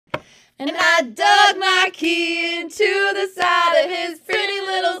And I dug my key into the side of his pretty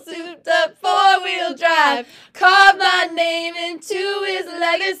little souped-up four-wheel drive. Carved my name into his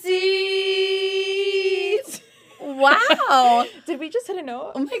legacy. Wow. Did we just hit a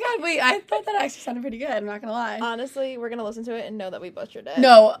note? Oh my God, wait, I thought that actually sounded pretty good. I'm not going to lie. Honestly, we're going to listen to it and know that we butchered it.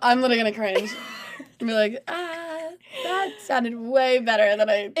 No, I'm literally going to cringe. And be like, that sounded way better than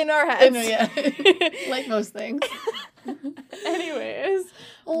I... In our heads. Yeah. Like most things. Anyways.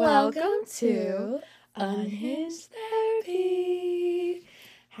 Welcome to Unhinged Therapy.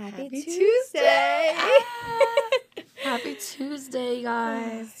 Happy Tuesday. Happy Tuesday,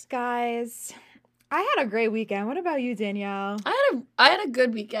 guys. Guys, I had a great weekend. What about you, Danielle? I had a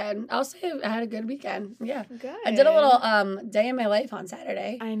good weekend. I'll say I had a good weekend. Yeah. Good. I did a little day in my life on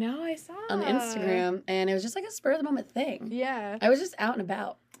Saturday. I know, I saw on Instagram, and it was just like a spur of the moment thing. Yeah. I was just out and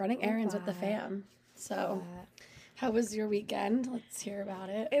about running errands with the fam. So, how was your weekend? Let's hear about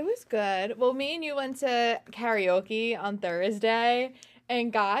it. It was good. Well, me and you went to karaoke on Thursday.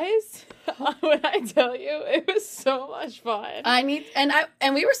 And guys, when I tell you, it was so much fun. And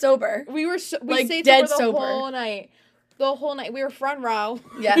we were sober. We like stayed dead sober sober the whole night. The whole night. We were front row.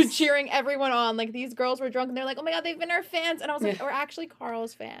 Yes. Cheering everyone on. Like, these girls were drunk, and they're like, oh my God, they've been our fans. And I was like, we're actually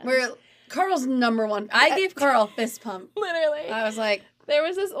Carl's fans. We're Carl's number one. I gave Carl a fist pump. Literally. I was like... There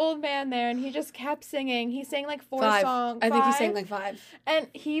was this old man there, and he just kept singing. He sang like 4 songs. I think he sang like 5. And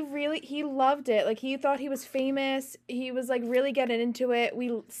he loved it. Like, he thought he was famous. He was like really getting into it.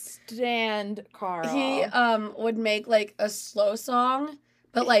 We stand Carl. He would make like a slow song,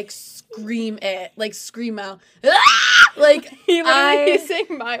 but like scream it, like scream out. Like he sang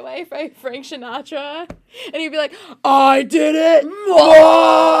 "My Way" by Frank Sinatra, and he'd be like, "I did it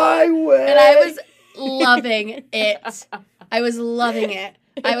my way," and I was loving it. I was loving it.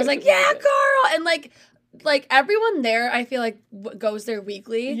 I was like, yeah, Carl. And like everyone there, I feel like goes there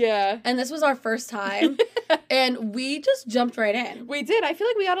weekly. Yeah. And this was our first time. And we just jumped right in. We did. I feel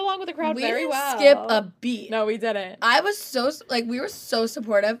like we got along with the crowd very well. We didn't skip a beat. No, we didn't. I was we were so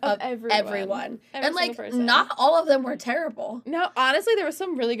supportive of everyone. And like, not all of them were terrible. No, honestly, there were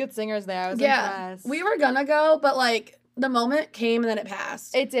some really good singers there. I was impressed. We were gonna go, but like, the moment came and then it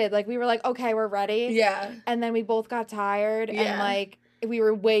passed. It did. Like, we were like, okay, we're ready. Yeah. And then we both got tired. Yeah. And like, we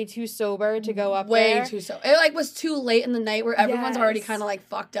were way too sober to go up there. Way too sober. It like was too late in the night where everyone's already kind of like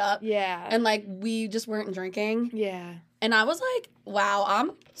fucked up. Yeah. And like, we just weren't drinking. Yeah. And I was like, wow,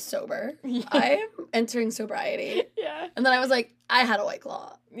 I'm sober. I am entering sobriety. Yeah. And then I was like, I had a White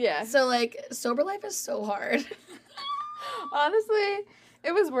Claw. Yeah. So like, sober life is so hard. Honestly...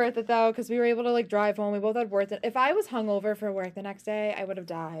 It was worth it, though, because we were able to, like, drive home. We both had worth it. If I was hungover for work the next day, I would have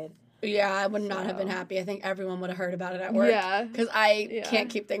died. Yeah, I would not have been happy. I think everyone would have heard about it at work. Yeah. Because I can't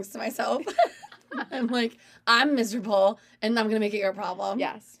keep things to myself. I'm like, I'm miserable, and I'm going to make it your problem.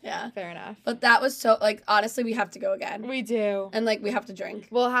 Yes. Yeah. Fair enough. But that was so, like, honestly, we have to go again. We do. And, like, we have to drink.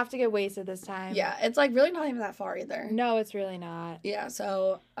 We'll have to get wasted this time. Yeah. It's, like, really not even that far either. No, it's really not. Yeah,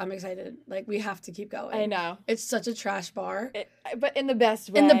 so I'm excited. Like, we have to keep going. I know. It's such a trash bar. But in the best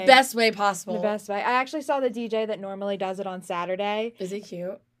way. In the best way possible. The best way. I actually saw the DJ that normally does it on Saturday. Is he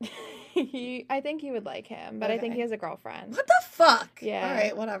cute? I think you would like him, but I think he has a girlfriend. What the fuck? Yeah. All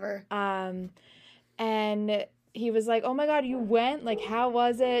right, whatever. And he was like, oh my God, you went? Like, how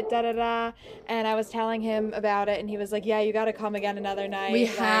was it? Da-da-da. And I was telling him about it, and he was like, yeah, you got to come again another night. We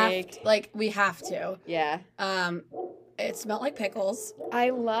have to. Yeah. It smelled like pickles.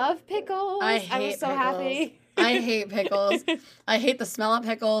 I love pickles. I was so happy. I hate pickles. I hate the smell of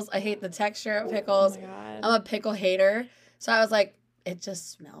pickles. I hate the texture of pickles. Oh my God. I'm a pickle hater. So I was like, it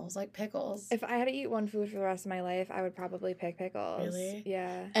just smells like pickles. If I had to eat one food for the rest of my life, I would probably pick pickles. Really?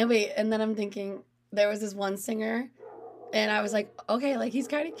 Yeah. And then I'm thinking, there was this one singer, and I was like, okay, like, he's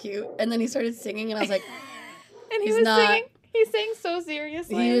kind of cute. And then he started singing, and I was like, and he was singing. He sang so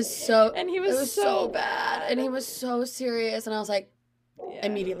seriously. He was so... And he was so bad. And he was so serious, and I was like,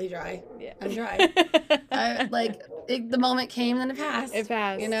 immediately dry. Yeah. I'm dry. The moment came, then it passed. It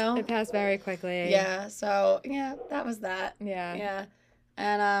passed. You know? It passed very quickly. Yeah, so, yeah, that was that. Yeah. Yeah.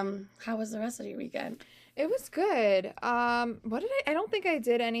 And, how was the rest of your weekend? It was good. I don't think I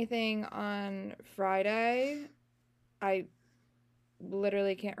did anything on Friday. I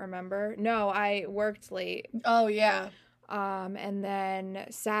literally can't remember. No, I worked late. Oh, yeah. And then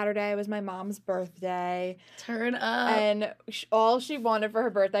Saturday was my mom's birthday. Turn up. And all she wanted for her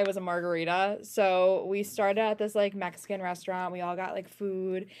birthday was a margarita. So we started at this, like, Mexican restaurant. We all got, like,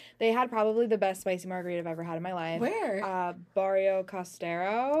 food. They had probably the best spicy margarita I've ever had in my life. Where? Barrio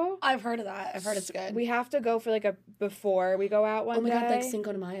Costero. I've heard of that. I've heard it's good. We have to go for, like, before we go out one day. Oh, my God, like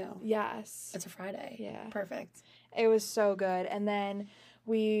Cinco de Mayo. Yes. It's a Friday. Yeah. Perfect. It was so good. And then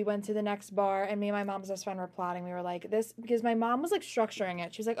we went to the next bar, and me and my mom's best friend were plotting. We were like, this, because my mom was like structuring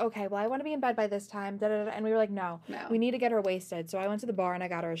it. She was like, okay, well, I want to be in bed by this time. Da, da, da. And we were like, no, we need to get her wasted. So I went to the bar and I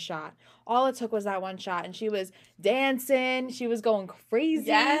got her a shot. All it took was that one shot, and she was dancing. She was going crazy.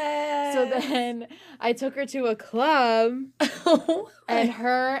 Yes. So then I took her to a club, and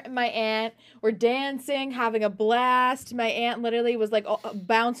her and my aunt were dancing, having a blast. My aunt literally was like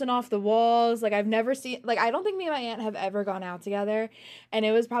bouncing off the walls. Like I've never seen, like I don't think me and my aunt have ever gone out together, and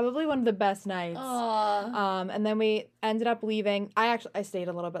it was probably one of the best nights. Aww. And then we ended up leaving. I stayed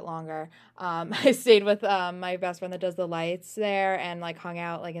a little bit longer. I stayed with my best friend that does the lights there, and like hung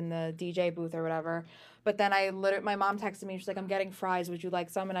out like in the DJ booth or whatever. But then my mom texted me. She's like, I'm getting fries. Would you like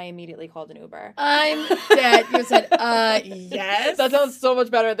some? And I immediately called an Uber. I'm dead. You said, yes. That sounds so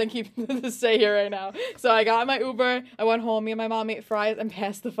much better than keeping to stay here right now. So I got my Uber. I went home. Me and my mom ate fries and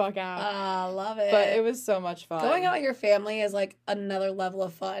passed the fuck out. Love it. But it was so much fun. Going out with your family is like another level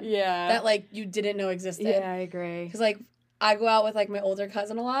of fun. Yeah. That like you didn't know existed. Yeah, I agree. Because like I go out with like my older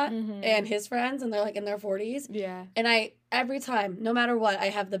cousin a lot and his friends, and they're like in their 40s. Yeah. And every time, no matter what, I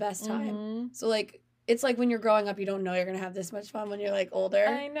have the best time. So like, it's like when you're growing up, you don't know you're going to have this much fun when you're like older.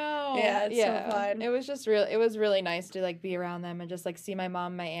 I know. Yeah, it's so fun. It was just it was really nice to like be around them and just like see my mom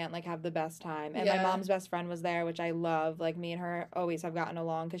and my aunt like have the best time. And my mom's best friend was there, which I love. Like me and her always have gotten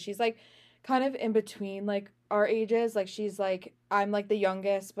along because she's like kind of in between like our ages. Like she's like, I'm like the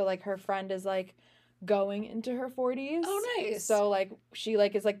youngest, but like her friend is like going into her 40s. Oh, nice. So like she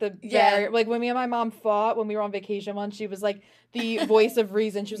like is like the like when me and my mom fought when we were on vacation once, she was like the voice of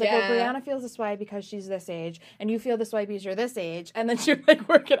reason. She was like, well, Brianna feels this way because she's this age, and you feel this way because you're this age, and then she would like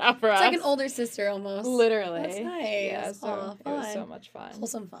work it out for us. It's like an older sister almost. Literally. That's nice. Yeah, so it was so much fun.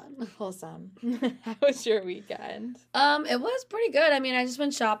 Wholesome fun. Wholesome. How was your weekend? It was pretty good. I mean, I just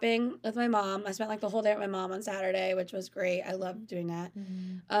went shopping with my mom. I spent like the whole day with my mom on Saturday, which was great. I loved doing that.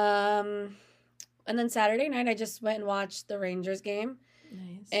 And then Saturday night, I just went and watched the Rangers game.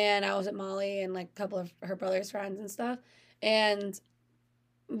 Nice. And I was at Molly and like a couple of her brother's friends and stuff. And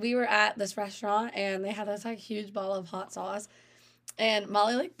we were at this restaurant, and they had this like huge bottle of hot sauce. And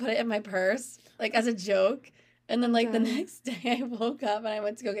Molly like put it in my purse, like as a joke. And then like the next day I woke up and I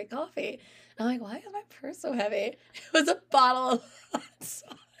went to go get coffee. I'm like, why is my purse so heavy? It was a bottle of hot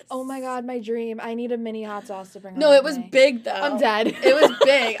sauce. Oh my God, my dream. I need a mini hot sauce to bring home. No, it was big though. I'm dead. It was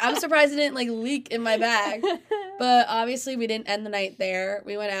big. I'm surprised it didn't like leak in my bag. But obviously we didn't end the night there.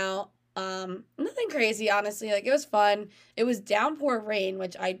 We went out. Nothing crazy, honestly. Like it was fun. It was downpour rain,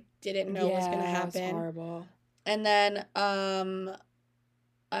 which I didn't know was gonna happen. It was horrible. And then I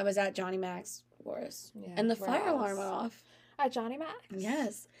was at Johnny Mac's, of course. Yeah, and the fire alarm went off. At Johnny Mac's?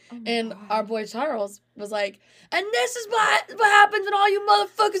 Yes. Oh and our boy Charles was like, and this is what happens when all you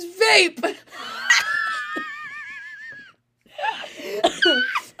motherfuckers vape.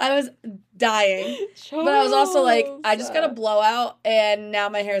 I was dying. Charles. But I was also like, I just got a blowout and now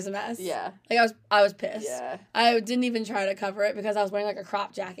my hair is a mess. Yeah. Like I was pissed. Yeah. I didn't even try to cover it because I was wearing like a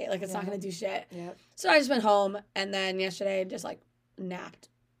crop jacket. Like it's not going to do shit. Yep. So I just went home, and then yesterday just like napped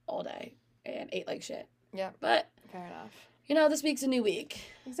all day and ate like shit. Yeah. But fair enough. You know, this week's a new week.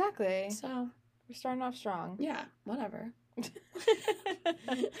 Exactly. So we're starting off strong. Yeah, whatever.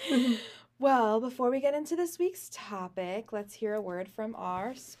 Well, before we get into this week's topic, let's hear a word from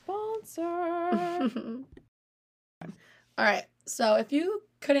our sponsor. All right. So if you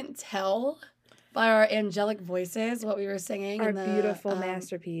couldn't tell by our angelic voices what we were singing, our beautiful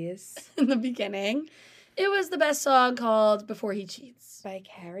masterpiece in the beginning, it was the best song called Before He Cheats by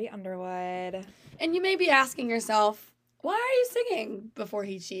Carrie Underwood. And you may be asking yourself, why are you singing Before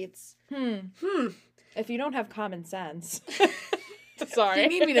He Cheats? If you don't have common sense. Sorry. You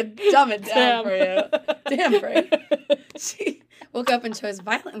need me to dumb it down for you. Damn, Frank. She woke up and chose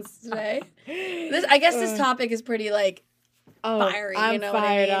violence today. I guess this topic is pretty, like, fiery. I'm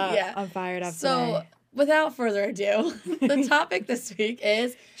fired up. Yeah. I'm fired up So, today. Without further ado, the topic this week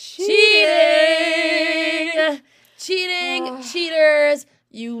is cheating! Cheating, cheaters,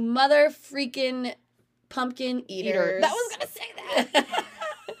 you mother freaking pumpkin eaters. That was gonna say that.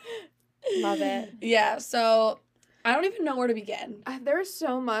 Love it. Yeah, so I don't even know where to begin. There's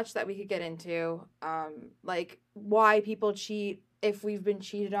so much that we could get into, like why people cheat, if we've been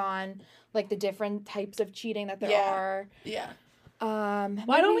cheated on, like the different types of cheating that there are. Yeah.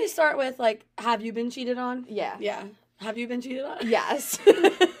 Why don't we start with like, have you been cheated on? Yeah. Yeah. Have you been cheated on? Yes.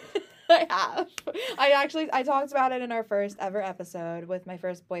 I have. I talked about it in our first ever episode with my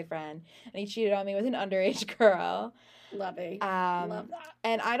first boyfriend, and he cheated on me with an underage girl. Love that.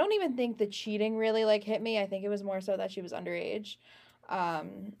 And I don't even think the cheating really like hit me. I think it was more so that she was underage.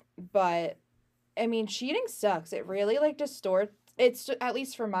 But I mean, cheating sucks. It really like distorts it's, at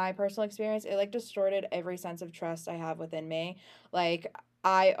least from my personal experience, it like distorted every sense of trust I have within me. Like,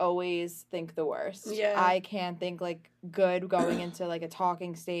 I always think the worst. Yeah. I can't think like good going into like a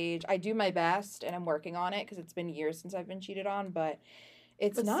talking stage. I do my best and I'm working on it because it's been years since I've been cheated on, but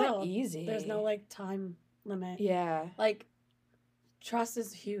it's But not still, easy. there's no like time limit. Yeah. Like, trust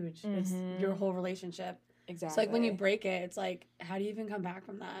is huge. It's your Mhm. whole relationship. Exactly. So like when you break it, it's like, how do you even come back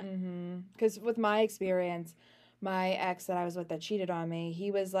from that? Because with my experience, my ex that I was with that cheated on me,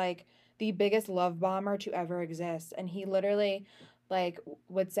 he was like the biggest love bomber to ever exist. And he literally like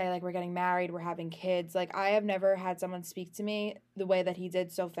would say like we're getting married, we're having kids. Like I have never had someone speak to me the way that he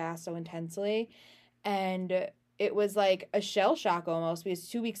did, so fast, so intensely. And it was like a shell shock almost, because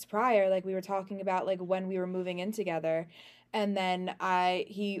 2 weeks prior, like we were talking about like when we were moving in together. And then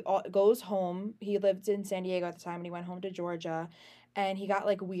he goes home. He lived in San Diego at the time, and he went home to Georgia, and he got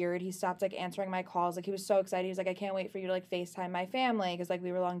like weird. He stopped like answering my calls. Like he was so excited. He was like, I can't wait for you to like FaceTime my family, because like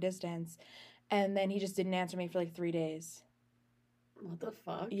we were long distance. And then he just didn't answer me for like 3 days. What the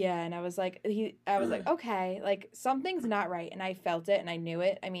fuck? Yeah, and I was like, okay, like something's not right, and I felt it and I knew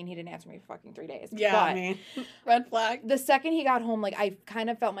it. I mean, he didn't answer me for fucking 3 days. Yeah, but I mean, red flag. the second he got home, like I kind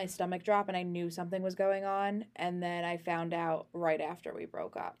of felt my stomach drop and I knew something was going on. And then I found out right after we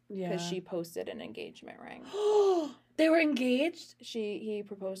broke up, because she posted an engagement ring. They were engaged? He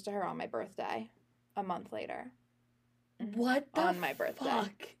proposed to her on my birthday, a month later. What the On my birthday.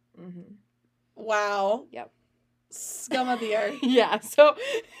 fuck? Mm-hmm. Wow. Yep. Scum of the earth. Yeah. So,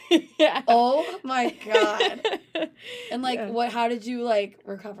 yeah. Oh my god. And like, Yeah. how did you like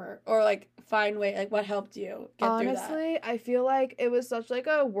recover or like find way? Like, what helped you get through that? Honestly, I feel like it was such like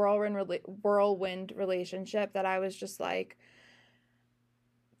a whirlwind relationship that I was just like,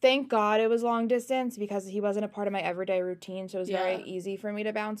 thank God it was long distance, because he wasn't a part of my everyday routine, so it was very easy for me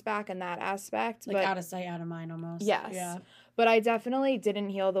to bounce back in that aspect. Like, out of sight, out of mind almost. Yes. Yeah. But I definitely didn't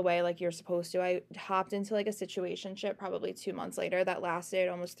heal the way like you're supposed to. I hopped into like a situationship probably 2 months later that lasted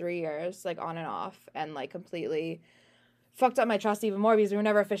almost 3 years, like on and off, and like completely fucked up my trust even more, because we were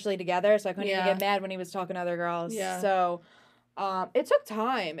never officially together, so I couldn't even get mad when he was talking to other girls. Yeah. So it took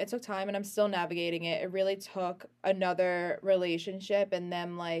time. It took time, and I'm still navigating it. It really took another relationship and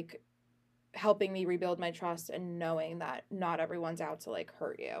them like helping me rebuild my trust and knowing that not everyone's out to like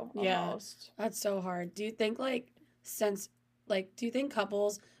hurt you. Almost. That's so hard. Do you think do you think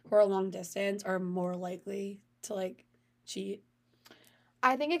couples who are long distance are more likely to like cheat?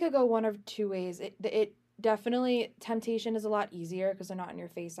 I think it could go one of two ways. It definitely, temptation is a lot easier because they're not in your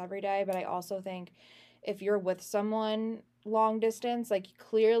face every day. But I also think if you're with someone long distance, like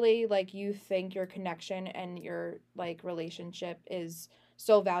clearly like you think your connection and your like relationship is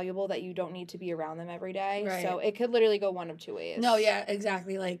so valuable that you don't need to be around them every day. Right. So it could literally go one of two ways. No, yeah,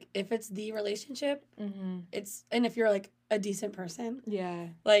 exactly. Like if it's the relationship, it's, and if you're like a decent person, yeah,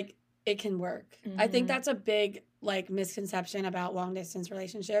 like it can work. I think that's a big like misconception about long distance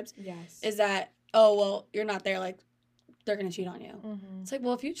relationships. Yes. Is that, oh well, you're not there, like they're gonna cheat on you. It's like,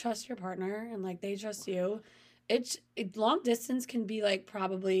 well, if you trust your partner and like they trust you, long distance can be like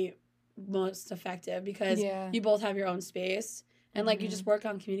probably most effective because you both have your own space and like you just work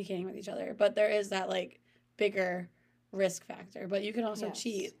on communicating with each other. But there is that like bigger risk factor. But you can also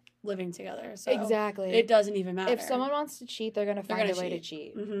cheat living together. So exactly, it doesn't even matter. If someone wants to cheat, they're gonna find a way to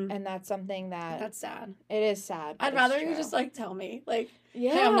cheat, and that's something that's sad. It is sad. I'd rather you just like tell me, like,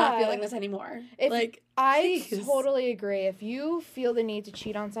 yeah, hey, I'm not feeling this anymore. Like, I please. totally agree. If you feel the need to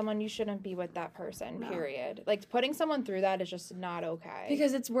cheat on someone, you shouldn't be with that person. No. Period. Like putting someone through that is just not okay.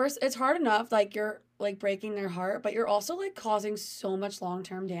 Because it's worse. It's hard enough. Like you're like breaking their heart, but you're also like causing so much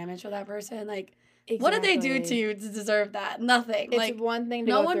long-term damage for that person. Like. Exactly. What did they do to you to deserve that? Nothing. It's like one thing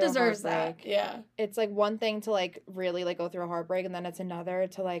to no go one through deserves a heartbreak. That. Yeah. It's like one thing to like really like go through a heartbreak, and then it's another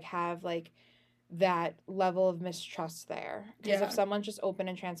to like have like that level of mistrust there. Because if someone's just open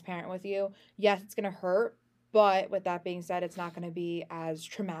and transparent with you, yes, it's gonna hurt, but with that being said, it's not gonna be as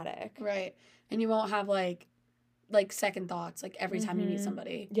traumatic. Right. And you won't have like second thoughts like every time you meet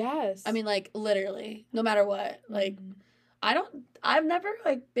somebody. Yes. I mean, like literally, no matter what. Like I've never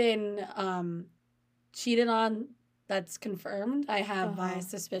like been cheated on that's confirmed. I have my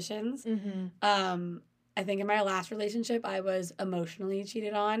suspicions. I think in my last relationship I was emotionally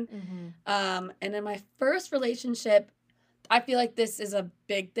cheated on. And in my first relationship, I feel like this is a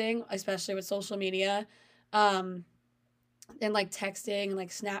big thing, especially with social media, and like texting and like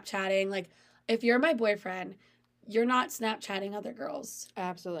Snapchatting. Like if you're my boyfriend, you're not Snapchatting other girls.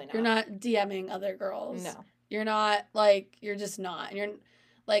 Absolutely not. You're not DMing other girls. No. You're not like, you're just not. And you're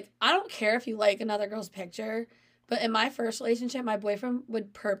like, I don't care if you like another girl's picture, but in my first relationship, my boyfriend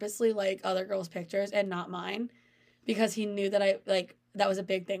would purposely like other girls' pictures and not mine because he knew that I, like, that was a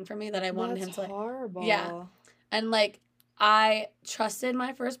big thing for me, that I wanted him to, like, horrible. Yeah. And, like, I trusted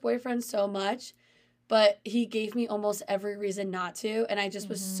my first boyfriend so much, but he gave me almost every reason not to, and I just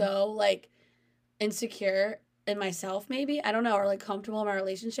was so, like, insecure in myself, maybe, I don't know, or, like, comfortable in my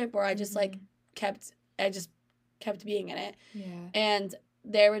relationship, where I just, like, kept being in it. Yeah. And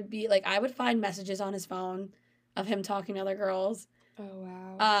there would be, like, I would find messages on his phone of him talking to other girls. Oh,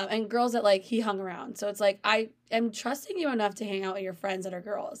 wow. And girls that, like, he hung around. So it's like, I am trusting you enough to hang out with your friends that are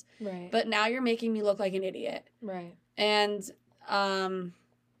girls. Right. But now you're making me look like an idiot. Right. And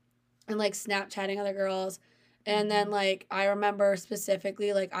like, Snapchatting other girls. And then, like, I remember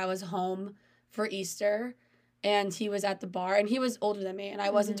specifically, like, I was home for Easter, and he was at the bar, and he was older than me, and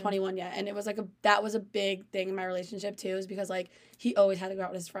I wasn't 21 yet. And it was, like, that was a big thing in my relationship, too, is because, like, he always had to go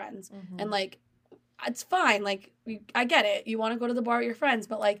out with his friends. And, like, it's fine. Like, I get it. You want to go to the bar with your friends,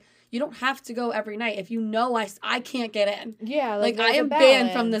 but, like, you don't have to go every night if you know I can't get in. Yeah. Like I am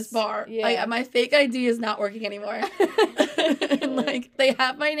banned from this bar. Yeah. Like, my fake ID is not working anymore. And, like, they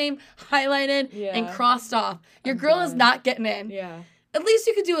have my name highlighted and crossed off. Your girl is not getting in. Yeah. At least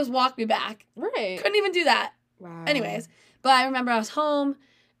you could do is walk me back. Right. Couldn't even do that. Wow. Anyways, but I remember I was home,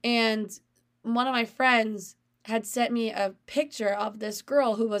 and one of my friends had sent me a picture of this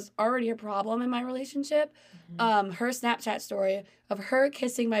girl who was already a problem in my relationship. Her Snapchat story of her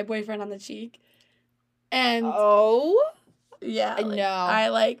kissing my boyfriend on the cheek. And yeah, like, no. I,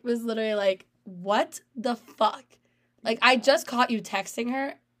 like, was literally like, what the fuck? Like, I just caught you texting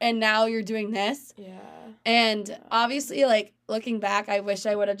her, and now you're doing this? Yeah. And obviously, like, looking back, I wish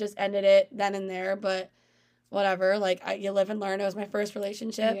I would have just ended it then and there, but whatever. Like, you live and learn. It was my first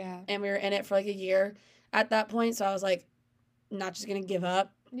relationship, and we were in it for, like, a year at that point, so I was, like, not just gonna give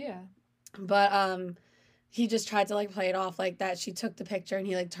up. Yeah. But, he just tried to, like, play it off like that. She took the picture, and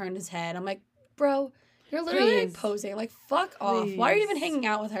he, like, turned his head. I'm like, bro, you're literally posing. Like, fuck off. Why are you even hanging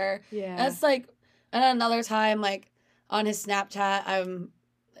out with her? Yeah. That's, like, and another time, like, on his Snapchat,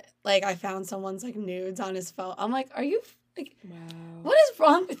 I found someone's, like, nudes on his phone. I'm like, are you, like, what is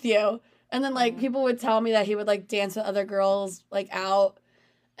wrong with you? And then, like, people would tell me that he would, like, dance with other girls, like, out.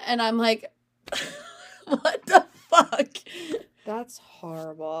 And I'm like, what the fuck? That's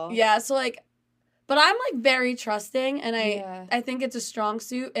horrible. Yeah, so, like, but I'm, like, very trusting, and I think it's a strong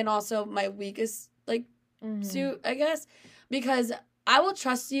suit, and also my weakest, like, suit, I guess, because I will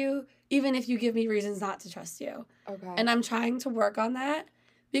trust you even if you give me reasons not to trust you. Okay. And I'm trying to work on that,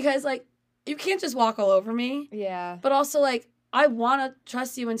 because, like, you can't just walk all over me. Yeah. But also, like, I want to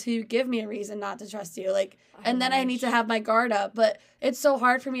trust you until you give me a reason not to trust you. Like, and then I need to have my guard up. But it's so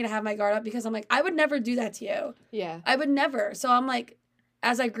hard for me to have my guard up because I'm like, I would never do that to you. Yeah. I would never. So I'm like,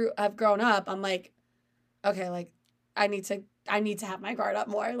 as I've grown up, I'm like, okay, like, I need to have my guard up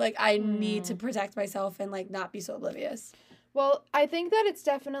more. Like, I need to protect myself and, like, not be so oblivious. Well, I think that it's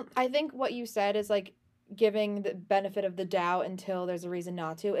I think what you said is, like, giving the benefit of the doubt until there's a reason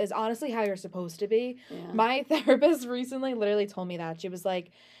not to is honestly how you're supposed to be. Yeah. My therapist recently literally told me that. She was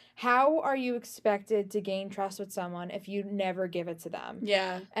like, how are you expected to gain trust with someone if you never give it to them?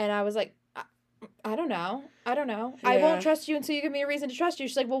 Yeah. And I was like, I don't know. Yeah. I won't trust you until you give me a reason to trust you.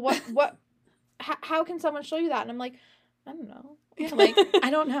 She's like, well, what, how can someone show you that? And I'm like, I don't know. Yeah, like, I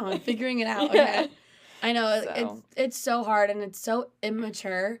don't know. I'm figuring it out. Yeah. Okay. I know. So. It's so hard, and it's so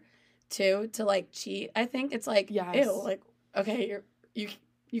immature too, to, like, cheat. I think it's like, ew, like, okay,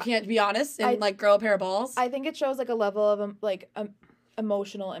 you can't be honest and like grow a pair of balls. I think it shows, like, a level of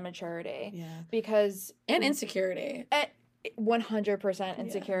emotional immaturity. Yeah. Because and insecurity. 100%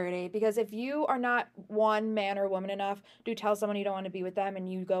 insecurity. Because if you are not one man or woman enough to tell someone you don't want to be with them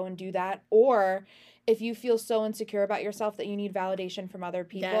and you go and do that, or if you feel so insecure about yourself that you need validation from other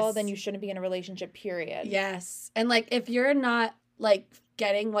people, then you shouldn't be in a relationship, period. Yes. And, like, if you're not, like,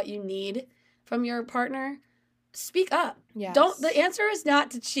 getting what you need from your partner, speak up. Yes. The answer is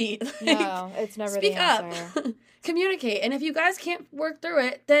not to cheat. Like, no, it's never the answer. Speak up. Communicate. And if you guys can't work through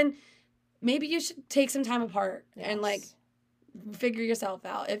it, then maybe you should take some time apart and, like, figure yourself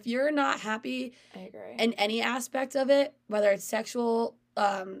out. If you're not happy in any aspect of it, whether it's sexual,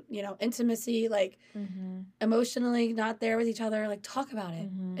 intimacy, like, emotionally not there with each other, like, talk about it.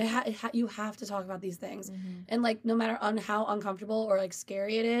 You have to talk about these things. And, like, no matter how uncomfortable or, like,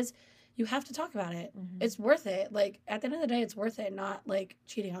 scary it is, you have to talk about it. It's worth it. Like, at the end of the day, it's worth it, not, like,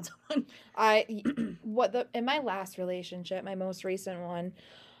 cheating on someone. In my last relationship, my most recent one,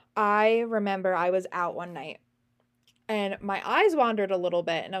 I remember I was out one night and my eyes wandered a little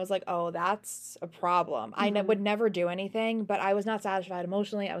bit, and I was like, oh, that's a problem. I would never do anything, but I was not satisfied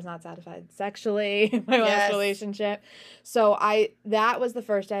emotionally. I was not satisfied sexually in my last relationship. So that was the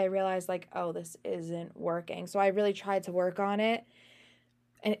first day I realized, like, oh, this isn't working. So I really tried to work on it,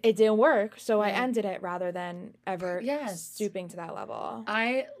 and it didn't work. So I ended it rather than ever stooping to that level.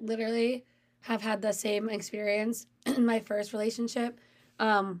 I literally have had the same experience in my first relationship.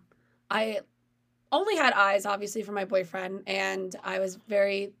 I only had eyes, obviously, for my boyfriend, and I was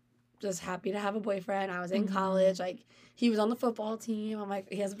very just happy to have a boyfriend. I was in college, like, he was on the football team. I'm like,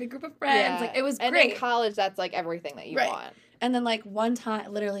 he has a big group of friends. Like, it was great. And in college, that's, like, everything that you want. And then, like, one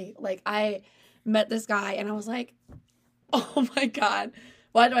time, literally, like, I met this guy, and I was like, oh, my God,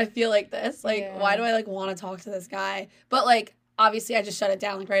 why do I feel like this? Like, why do I, like, want to talk to this guy? But, like, obviously, I just shut it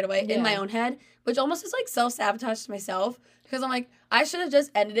down, like, right away in my own head, which almost is, like, self-sabotage to myself, because I'm like, I should have just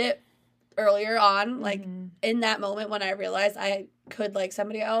ended it earlier on, like, in that moment when I realized I could like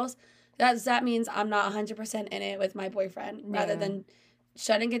somebody else. That means I'm not 100% in it with my boyfriend, rather than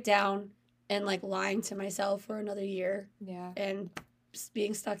shutting it down and, like, lying to myself for another year. Yeah. And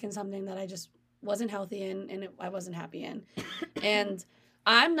being stuck in something that I just wasn't healthy in, and I wasn't happy in. And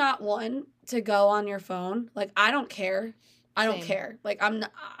I'm not one to go on your phone. Like, I don't care. I don't care. Like, I'm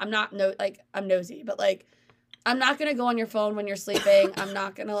nosy, but, like, I'm not going to go on your phone when you're sleeping. I'm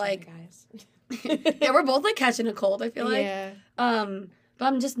not going to, like... guys. Yeah, we're both, like, catching a cold, I feel like. Yeah. But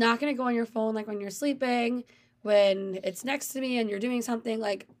I'm just not going to go on your phone, like, when you're sleeping, when it's next to me and you're doing something.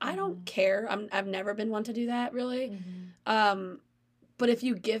 Like, I don't care. I've never been one to do that, really. But if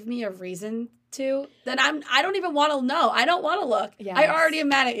you give me a reason to, then I don't even want to know. I don't want to look. Yes. I already am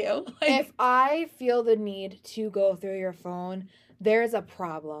mad at you. Like, if I feel the need to go through your phone... there's a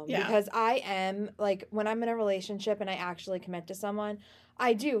problem because I am, like, when I'm in a relationship and I actually commit to someone,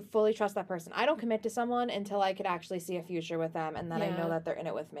 I do fully trust that person. I don't commit to someone until I could actually see a future with them and then I know that they're in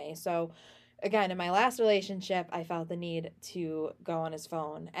it with me. So, again, in my last relationship, I felt the need to go on his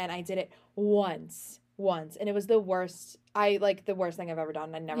phone, and I did it once, and it was the worst. The worst thing I've ever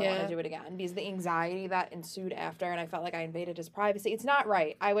done. I never want to do it again because the anxiety that ensued after, and I felt like I invaded his privacy. It's not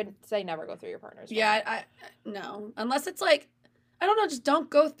right. I would say never go through your partner's phone. Yeah, I no. Unless it's, like, I don't know, just don't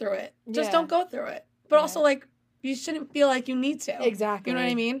go through it. Just don't go through it. But also, like, you shouldn't feel like you need to. Exactly. You know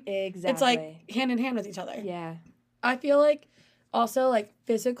what I mean? Exactly. It's, like, hand in hand with each other. Yeah. I feel like also, like,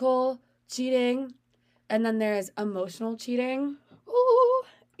 physical cheating, and then there's emotional cheating. Ooh.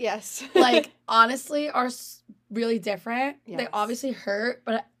 Yes. Like, honestly, are really different. Yes. They obviously hurt,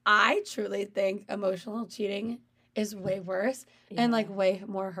 but I truly think emotional cheating is way worse and, like, way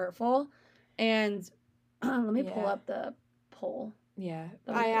more hurtful. And let me pull up the poll. Yeah.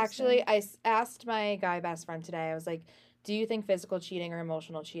 I asked my guy best friend today, I was like, do you think physical cheating or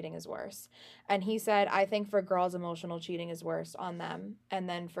emotional cheating is worse? And he said, I think for girls, emotional cheating is worse on them. And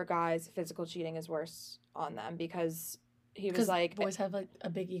then for guys, physical cheating is worse on them because he was like... boys have, like, a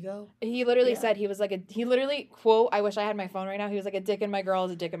big ego. He literally said he was like he literally, quote, I wish I had my phone right now. He was like, a dick in my girl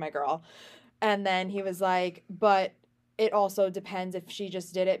is a dick in my girl. And then he was like, but it also depends if she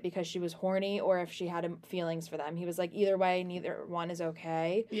just did it because she was horny or if she had feelings for them. He was like, either way, neither one is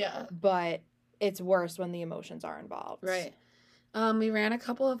okay. Yeah. But it's worse when the emotions are involved. Right. We ran a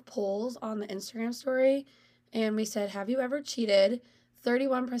couple of polls on the Instagram story, and we said, have you ever cheated?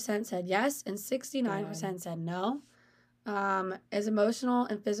 31% said yes, and 69% said no. Is emotional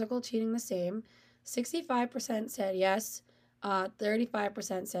and physical cheating the same? 65% said yes.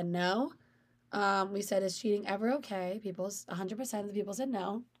 35% said no. We said, is cheating ever okay? 100% of the people said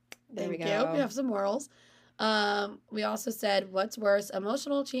no. Thank you. We have some morals. We also said, what's worse,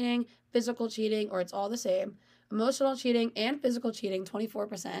 emotional cheating, physical cheating, or it's all the same? Emotional cheating and physical cheating,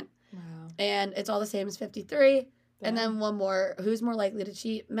 24%. Wow. And it's all the same as 53. Yeah. And then one more, who's more likely to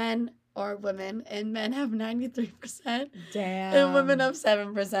cheat, men or women? And men have 93%. Damn. And women have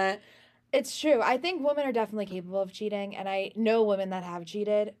 7%. It's true. I think women are definitely capable of cheating, and I know women that have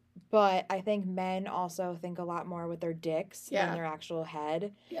cheated, but I think men also think a lot more with their dicks than their actual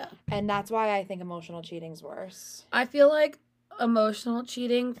head. Yeah. And that's why I think emotional cheating's worse. I feel like emotional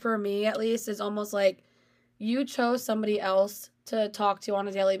cheating, for me at least, is almost like you chose somebody else to talk to on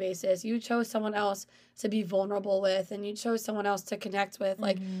a daily basis. You chose someone else to be vulnerable with, and you chose someone else to connect with.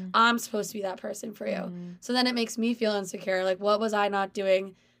 Like, I'm supposed to be that person for you. So then it makes me feel insecure. Like, what was I not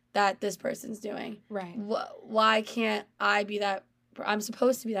doing that this person's doing? Right. Why can't I be that? I'm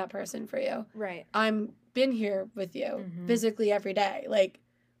supposed to be that person for you. Right. I'm been here with you physically every day. Like,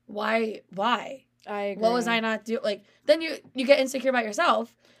 why? I agree. What was I not doing? Like, then you get insecure about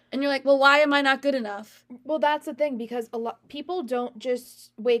yourself. And you're like, well, why am I not good enough? Well, that's the thing, because a lot people don't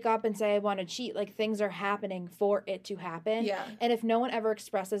just wake up and say I want to cheat. Like, things are happening for it to happen. Yeah. And if no one ever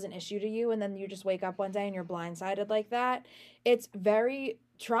expresses an issue to you, and then you just wake up one day and you're blindsided like that, it's very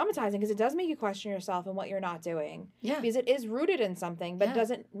traumatizing, because it does make you question yourself and what you're not doing. Yeah. Because it is rooted in something, but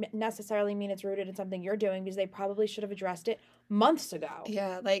doesn't necessarily mean it's rooted in something you're doing, because they probably should have addressed it months ago.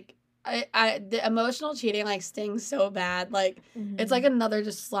 Yeah, like the emotional cheating like stings so bad. Like it's like another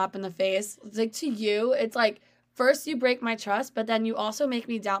just slap in the face. It's like, to you, it's like, first you break my trust, but then you also make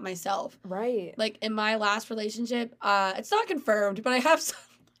me doubt myself. Right. Like in my last relationship, it's not confirmed, but I have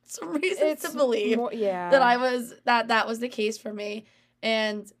some reasons to believe that was the case for me.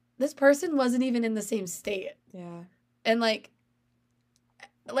 And this person wasn't even in the same state. Yeah. And like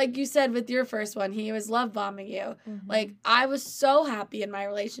you said with your first one, he was love bombing you. Mm-hmm. Like, I was so happy in my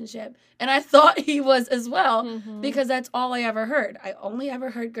relationship. And I thought he was as well, because that's all I ever heard. I only ever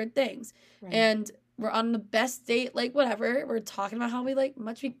heard good things. Right. And we're on the best date, like, whatever. We're talking about how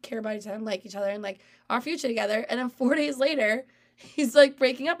much we care about each other and like each other and, like, our future together. And then 4 days later, he's, like,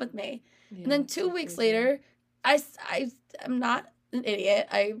 breaking up with me. Yeah, and then 2 weeks later, I'm not an idiot.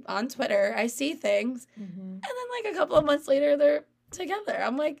 On Twitter, I see things. And then, like, a couple of months later, they're together.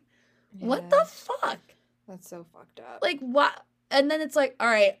 I'm like, what the fuck? That's so fucked up. Like, what? And then it's like, all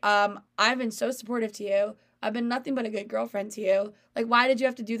right, I've been so supportive to you. I've been nothing but a good girlfriend to you. Like, why did you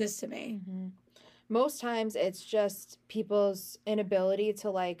have to do this to me? Most times it's just people's inability to,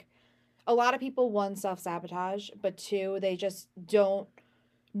 like, a lot of people, one, self-sabotage, but two, they just don't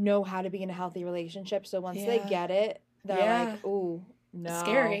know how to be in a healthy relationship. So once they get it, they're like, ooh, no.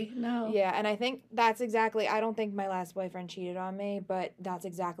 Scary. No. Yeah, and I think that's exactly, I don't think my last boyfriend cheated on me, but that's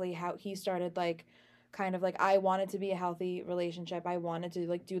exactly how he started, like, kind of like, I wanted to be a healthy relationship. I wanted to,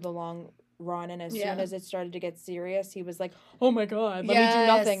 like, do the long run, and as soon as it started to get serious, he was like, oh my God, let me do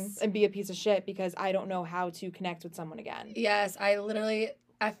nothing and be a piece of shit because I don't know how to connect with someone again. Yes, I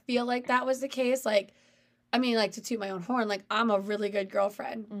feel like that was the case. Like, I mean, like, to toot my own horn, like, I'm a really good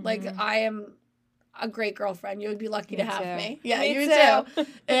girlfriend. Like, I am a great girlfriend. You would be lucky to have me. Yeah, you too.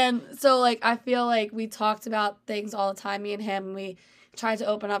 And so, like, I feel like we talked about things all the time, me and him, and we tried to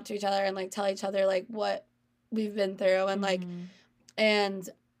open up to each other and, like, tell each other, like, what we've been through. And, like, and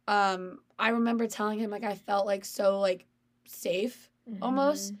I remember telling him, like, I felt, like, so, like, safe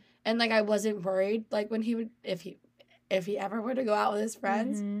almost. And, like, I wasn't worried, like, when he would, if he ever were to go out with his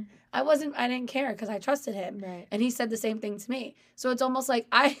friends, I didn't care because I trusted him. Right. And he said the same thing to me. So it's almost like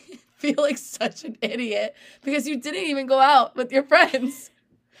I feel like such an idiot because you didn't even go out with your friends.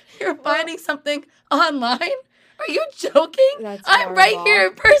 You're finding something online? Are you joking? That's I'm right here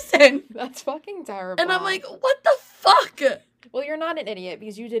in person. That's fucking terrible. And I'm like, what the fuck? Well, you're not an idiot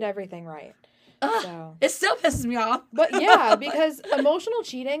because you did everything right. So. It still pisses me off. But yeah, because emotional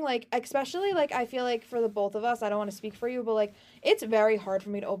cheating, like, especially, like, I feel like for the both of us, I don't want to speak for you, but, like, it's very hard for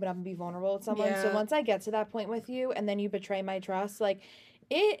me to open up and be vulnerable with someone. Yeah. So once I get to that point with you and then you betray my trust, like,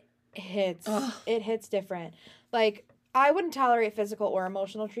 it hits. Ugh. It hits different. Like, I wouldn't tolerate physical or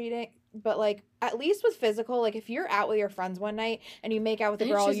emotional cheating, but, like, at least with physical, like, if you're out with your friends one night and you make out with a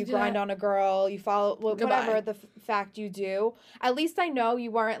girl, you grind on a girl, you follow, whatever the fact you do, at least I know you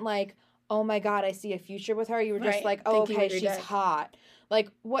weren't like, oh my God, I see a future with her. You were just like, oh, okay, she's hot.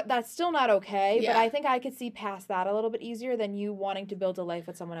 Like, what? That's still not okay, but I think I could see past that a little bit easier than you wanting to build a life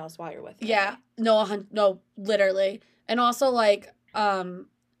with someone else while you're with them. Yeah, no, literally. And also, like,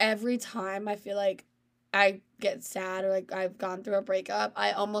 every time I feel like I get sad or, like, I've gone through a breakup,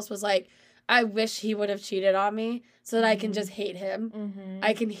 I almost was like, I wish he would have cheated on me so that I can just hate him.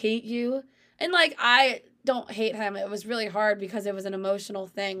 I can hate you. And, like, I don't hate him. It was really hard because it was an emotional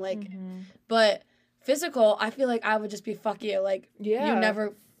thing. Like, but physical, I feel like I would just be fuck you. Like, I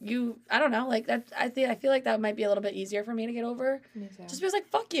don't know. Like, that, I feel like that might be a little bit easier for me to get over. Me too. Just because, like,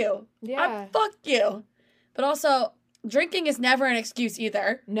 fuck you. Yeah. Fuck you. But also, drinking is never an excuse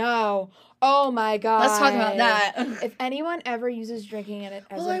either. No. Oh my God. Let's talk about that. If anyone ever uses drinking as an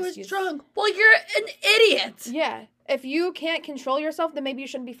excuse. I was drunk. Well, you're an idiot. Yeah. If you can't control yourself, then maybe you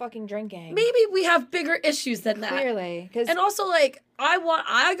shouldn't be fucking drinking. Maybe we have bigger issues than that. Clearly. And also, like, I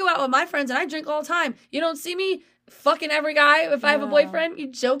go out with my friends and I drink all the time. You don't see me fucking every guy if I have a boyfriend. You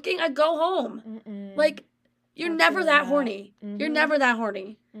joking? I go home. Like, you're never that horny. You're never that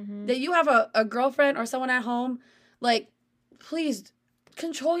horny. That you have a girlfriend or someone at home, like, please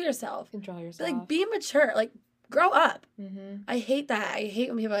control yourself. Like, be mature. Like, grow up. I hate that. I hate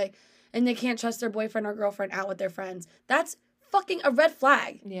when people are like, and they can't trust their boyfriend or girlfriend out with their friends. That's fucking a red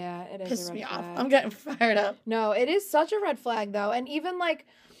flag. Yeah, it is. Pisses me off. I'm getting fired up. No, it is such a red flag, though. And even, like,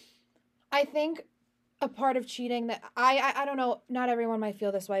 I think a part of cheating that I don't know, not everyone might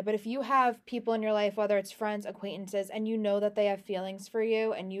feel this way, but if you have people in your life, whether it's friends, acquaintances, and you know that they have feelings for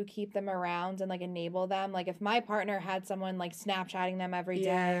you and you keep them around and like enable them, like if my partner had someone like Snapchatting them every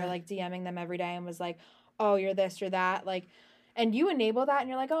day or like DMing them every day and was like, oh, you're this, you're that, like, and you enable that and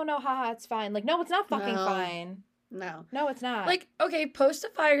you're like, oh no, haha, it's fine. Like, no, it's not fucking fine. No. No, it's not. Like, okay, post a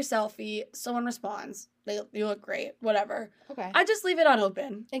fire selfie, someone responds. You look great, whatever. Okay. I just leave it on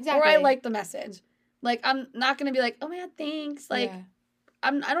open. Exactly. Or I like the message. Like, I'm not going to be like, oh, man, thanks. Like,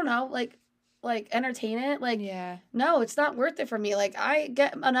 I don't know, like entertain it. Like, no, it's not worth it for me. Like,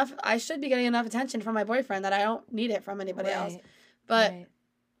 I should be getting enough attention from my boyfriend that I don't need it from anybody else. But,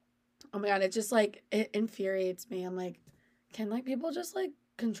 oh my God, it just, like, it infuriates me. I'm like, can, like, people just, like,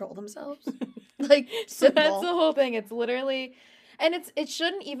 control themselves? Like, simple. That's the whole thing. It's literally, and it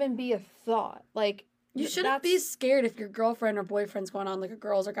shouldn't even be a thought. Like, you shouldn't be scared if your girlfriend or boyfriend's going on like a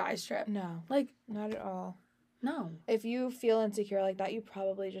girls or guys trip. No. Like, not at all. No. If you feel insecure like that, you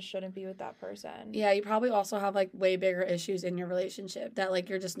probably just shouldn't be with that person. Yeah, you probably also have like way bigger issues in your relationship that like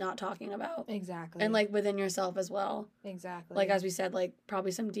you're just not talking about. Exactly. And like within yourself as well. Exactly. Like as we said, like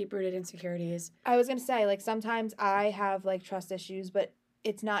probably some deep-rooted insecurities. I was going to say, like sometimes I have like trust issues, but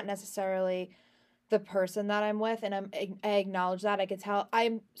it's not necessarily the person that I'm with, and I acknowledge that. I could tell,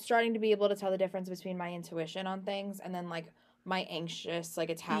 I'm starting to be able to tell the difference between my intuition on things and then like my anxious like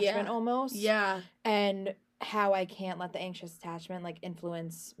attachment almost. Yeah. And how I can't let the anxious attachment like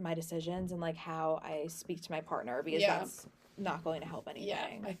influence my decisions and like how I speak to my partner, because that's not going to help anything. Yeah.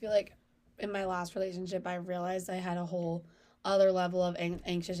 I feel like in my last relationship I realized I had a whole other level of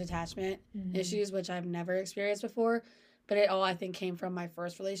anxious attachment issues, which I've never experienced before. But it all, I think, came from my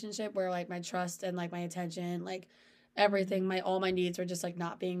first relationship where, like, my trust and, like, my attention, like, everything, all my needs were just, like,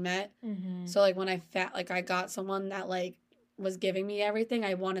 not being met. Mm-hmm. So, like, when I got someone that, like, was giving me everything,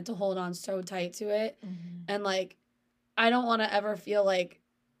 I wanted to hold on so tight to it. Mm-hmm. And, like, I don't want to ever feel like,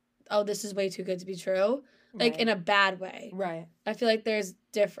 oh, this is way too good to be true. Like, in a bad way. Right. I feel like there's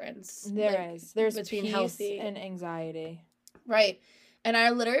difference. There is. There's between peace healthy and anxiety. Right. And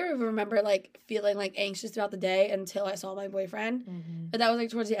I literally remember, like, feeling, like, anxious throughout the day until I saw my boyfriend. Mm-hmm. But that was, like,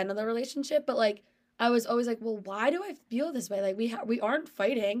 towards the end of the relationship. But, like, I was always like, well, why do I feel this way? Like, we aren't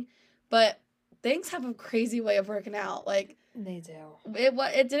fighting, but things have a crazy way of working out. Like, they do.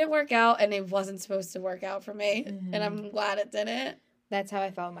 It didn't work out, and it wasn't supposed to work out for me. Mm-hmm. And I'm glad it didn't. That's how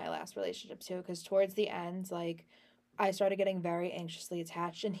I felt in my last relationship, too. Because towards the end, like, I started getting very anxiously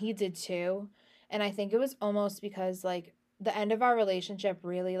attached. And he did, too. And I think it was almost because, like, the end of our relationship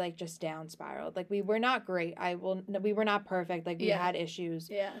really like just down spiraled. Like we were not great. We were not perfect. Like we had issues.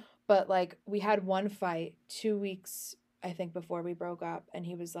 Yeah. But like we had one fight 2 weeks, I think, before we broke up. And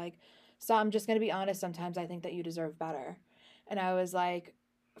he was like, so I'm just going to be honest. Sometimes I think that you deserve better. And I was like,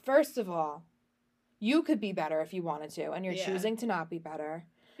 first of all, you could be better if you wanted to. And you're choosing to not be better.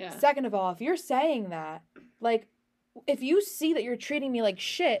 Yeah. Second of all, if you're saying that, like, if you see that you're treating me like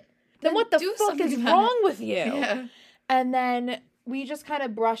shit, then what the fuck is wrong with you? Yeah. And then we just kind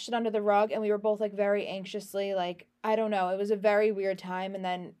of brushed it under the rug, and we were both, like, very anxiously, like, I don't know. It was a very weird time, and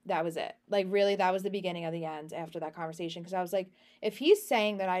then that was it. Like, really, that was the beginning of the end after that conversation, because I was like, if he's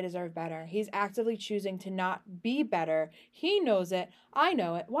saying that I deserve better, he's actively choosing to not be better. He knows it. I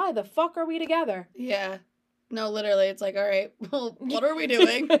know it. Why the fuck are we together? Yeah. No, literally, it's like, all right, well, what are we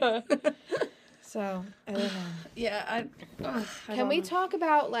doing? So, I don't know. Yeah, Can we talk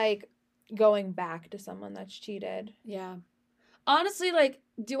about, like, going back to someone that's cheated? Yeah. Honestly, like,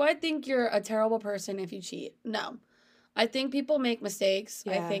 do I think you're a terrible person if you cheat? No. I think people make mistakes.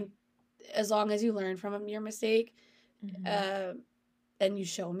 Yeah. I think as long as you learn from your mistake, and you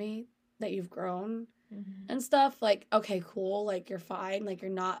show me that you've grown and stuff, like, okay, cool, like, you're fine, like, you're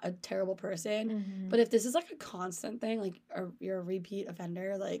not a terrible person. But if this is, like, a constant thing, like, you're a repeat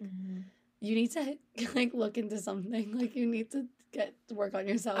offender, like, you need to, like, look into something. Like, you need to work on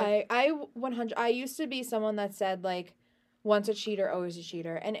yourself. I used to be someone that said, like, once a cheater, always a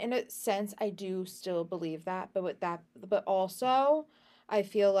cheater. And in a sense, I do still believe that. But also, I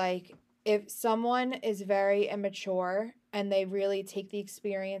feel like if someone is very immature and they really take the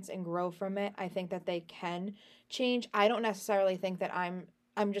experience and grow from it, I think that they can change. I don't necessarily think that I'm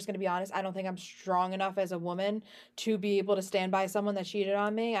just going to be honest, I don't think I'm strong enough as a woman to be able to stand by someone that cheated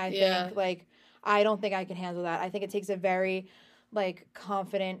on me. I think, like, I don't think I can handle that. I think it takes a very, like,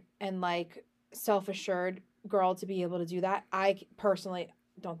 confident and, like, self-assured girl to be able to do that. I personally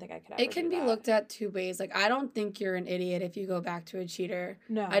don't think I could ever It can be looked at two ways. Like, I don't think you're an idiot if you go back to a cheater.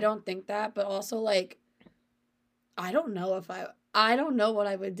 No. I don't think that. But also, like, I don't know what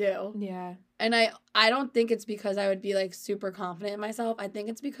I would do. Yeah. And I don't think it's because I would be, like, super confident in myself. I think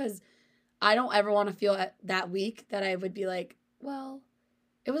it's because I don't ever want to feel that weak that I would be like, well,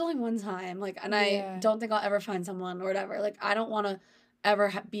 it was only one time. Like, and I don't think I'll ever find someone or whatever. Like, I don't want to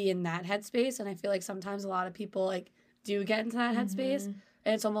ever be in that headspace. And I feel like sometimes a lot of people, like, do get into that headspace.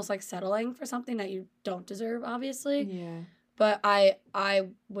 And it's almost like settling for something that you don't deserve, obviously. Yeah. But I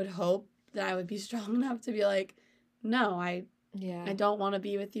would hope that I would be strong enough to be like, no, I don't want to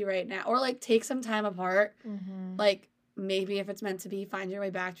be with you right now. Or, like, take some time apart. Like, maybe if it's meant to be, find your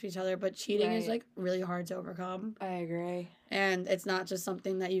way back to each other. But cheating is, like, really hard to overcome. I agree. And it's not just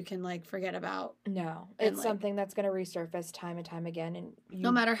something that you can, like, forget about. No. It's like, something that's going to resurface time and time again. And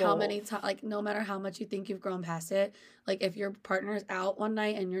no matter how many times, like, no matter how much you think you've grown past it, like, if your partner's out one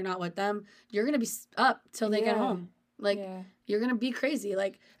night and you're not with them, you're going to be up till they get home. Like, you're going to be crazy.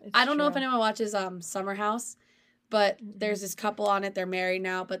 Like, I don't know if anyone watches Summer House, but there's this couple on it. They're married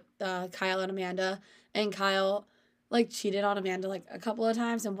now, but Kyle and Amanda. And Kyle, like, cheated on Amanda, like, a couple of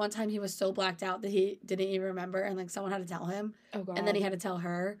times. And one time he was so blacked out that he didn't even remember. And, like, someone had to tell him. Oh, God. And then he had to tell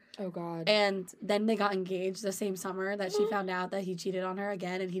her. Oh, God. And then they got engaged the same summer that she found out that he cheated on her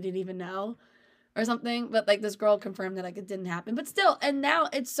again. And he didn't even know or something. But, like, this girl confirmed that, like, it didn't happen. But still, and now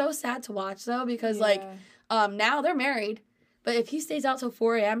it's so sad to watch, though, because, like, now they're married. But if he stays out till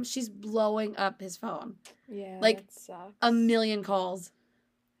 4 a.m., she's blowing up his phone. Yeah, like, that sucks. A million calls.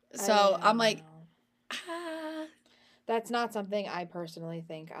 So I'm like, That's not something I personally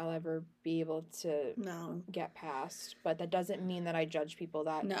think I'll ever be able to get past. But that doesn't mean that I judge people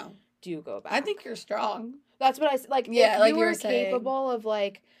that do go back. I think you're strong. That's what I like. Yeah, if like you were capable of,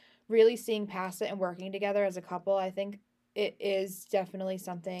 like, really seeing past it and working together as a couple, I think it is definitely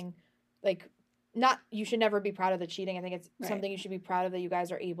something, like, you should never be proud of the cheating. I think it's something you should be proud of, that you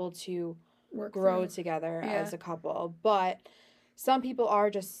guys are able to grow together as a couple. But some people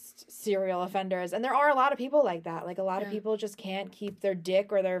are just serial offenders, and there are a lot of people like that. Like, a lot of people just can't keep their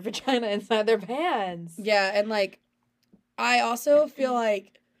dick or their vagina inside their pants. Yeah, and, like, I also feel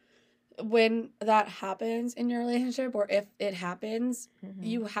like when that happens in your relationship, or if it happens,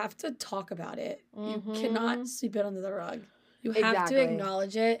 you have to talk about it. You cannot sweep it under the rug. You have to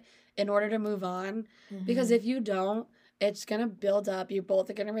acknowledge it in order to move on. Because if you don't, it's going to build up. You both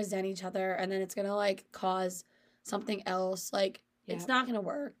are going to resent each other, and then it's going to, like, cause something else. Like, it's not going to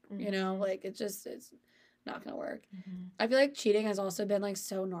work, you know? Like, it's not going to work. I feel like cheating has also been, like,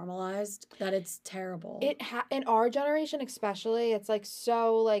 so normalized that it's terrible. In our generation especially, it's, like,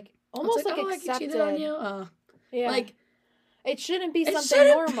 so, like, almost like accepted. Like, you cheated on you? Yeah. Like, it shouldn't be something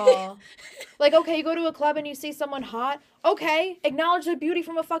normal. Like, okay, you go to a club and you see someone hot. Okay, acknowledge the beauty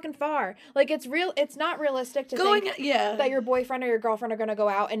from a fucking far. Like, it's not realistic to think that your boyfriend or your girlfriend are going to go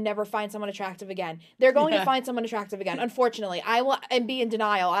out and never find someone attractive again. They're going to find someone attractive again. Unfortunately, I will and be in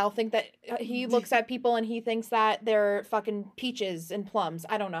denial. I'll think that he looks at people and he thinks that they're fucking peaches and plums.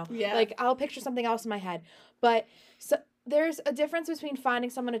 I don't know. Yeah. Like, I'll picture something else in my head. But so there's a difference between finding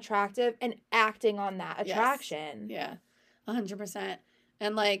someone attractive and acting on that attraction. Yeah. 100%.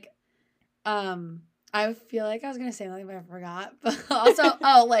 And, like, I feel like I was gonna say something, but I forgot. But also,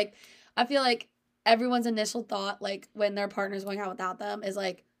 I feel like everyone's initial thought, like, when their partner's going out without them, is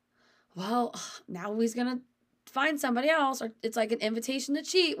like, well, now he's gonna find somebody else, or it's like an invitation to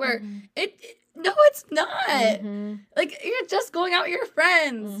cheat, where no, it's not. Like, you're just going out with your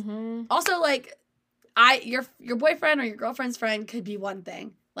friends. Also, like, your boyfriend or your girlfriend's friend could be one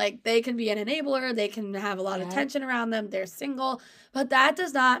thing. Like, they can be an enabler, they can have a lot of tension around them, they're single, but that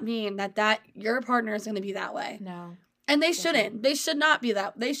does not mean that your partner is going to be that way. No. And they shouldn't. They should not be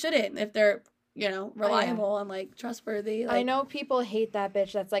that. They shouldn't if they're, you know, reliable and, like, trustworthy. Like, I know people hate that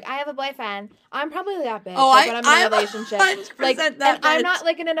bitch that's like, I have a boyfriend. I'm probably that bitch. Like, when I'm in a relationship. 100% like, that bitch. I'm not,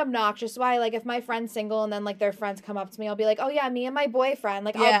 like, in an obnoxious way. Like, if my friend's single and then, like, their friends come up to me, I'll be like, oh, yeah, me and my boyfriend.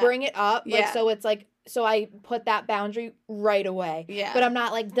 Like, I'll bring it up. Like, so it's, like, so I put that boundary right away. Yeah. But I'm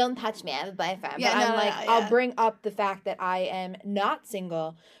not like, don't touch me, I have a boyfriend. Yeah, but I'm like, I'll bring up the fact that I am not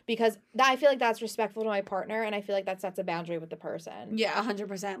single, because I feel like that's respectful to my partner, and I feel like that sets a boundary with the person. Yeah,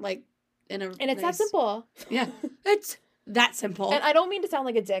 100%. Like, and it's that simple. Yeah. It's that simple. And I don't mean to sound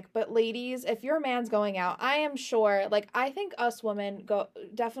like a dick, but ladies, if your man's going out, I am sure, like, I think us women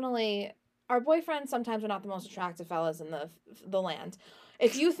definitely, our boyfriends sometimes are not the most attractive fellas in the land.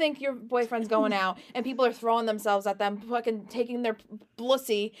 If you think your boyfriend's going out and people are throwing themselves at them, fucking taking their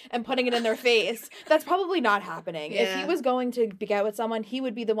blussy and putting it in their face, that's probably not happening. Yeah. If he was going to get with someone, he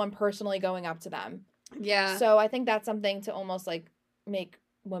would be the one personally going up to them. Yeah. So I think that's something to almost, like, make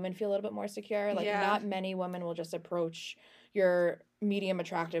women feel a little bit more secure. Like, not many women will just approach your medium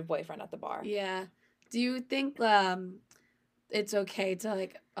attractive boyfriend at the bar. Yeah. Do you think it's okay to,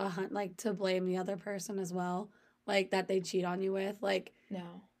 like, to blame the other person as well? Like, that they cheat on you with? Like,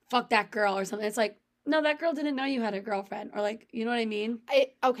 no. fuck that girl or something. It's like, no, that girl didn't know you had a girlfriend, or like, you know what I mean?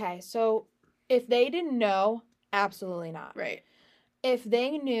 Okay, so if they didn't know, absolutely not. Right. If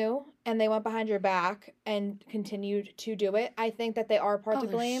they knew and they went behind your back and continued to do it, I think that they are part to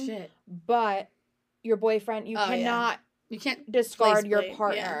blame. Shit. But your boyfriend, you cannot. You can't discard your blame.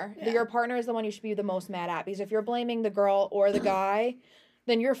 partner. Yeah. Your partner is the one you should be the most mad at, because if you're blaming the girl or the guy,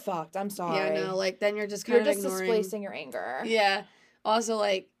 then you're fucked. I'm sorry. Yeah, no, like then you're just kind of ignoring. Displacing your anger. Yeah. Also,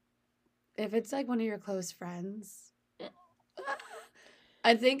 like, if it's like one of your close friends,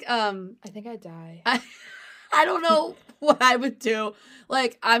 I think I'd die. I don't know what I would do.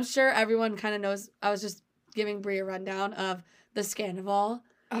 Like, I'm sure everyone kind of knows. I was just giving Brie a rundown of the Scandival.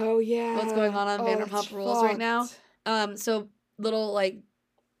 Oh yeah. What's going on Vanderpump Rules right now? So little like,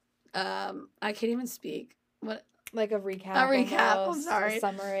 I can't even speak. What? Like a recap. I'm sorry. A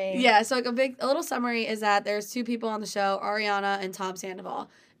summary. Yeah. So like a little summary is that there's 2 people on the show, Ariana and Tom Sandoval,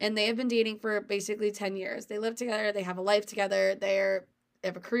 and they have been dating for basically 10 years. They live together. They have a life together. They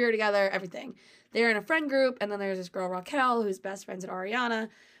have a career together. Everything. They're in a friend group, and then there's this girl Raquel who's best friends with Ariana.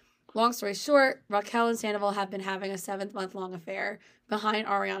 Long story short, Raquel and Sandoval have been having a 7-month-long affair behind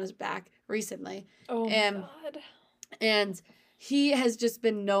Ariana's back recently. Oh my God. And he has just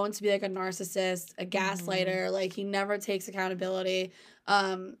been known to be like a narcissist, a gaslighter. Like, he never takes accountability.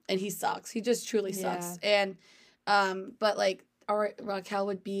 And he sucks. He just truly sucks. And but like Raquel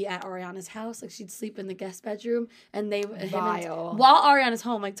would be at Ariana's house. Like, she'd sleep in the guest bedroom, and while Ariana's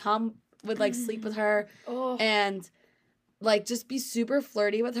home, like Tom would like sleep with her and like just be super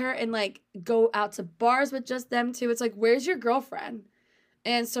flirty with her and like go out to bars with just them two. It's like, where's your girlfriend?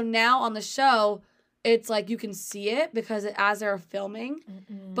 And so now on the show, it's like you can see it because as they're filming,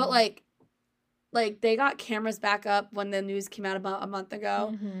 but like they got cameras back up when the news came out about a month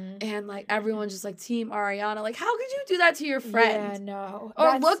ago, and like everyone's just like, Team Ariana. Like, how could you do that to your friend? Yeah, no.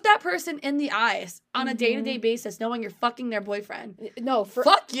 Or look that person in the eyes on a day-to-day basis, knowing you're fucking their boyfriend. No,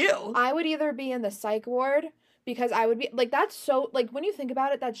 fuck you. I would either be in the psych ward. Because I would be, like, that's so, like, when you think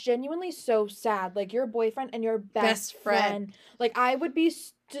about it, that's genuinely so sad. Like, your boyfriend and your best friend. Like, I would be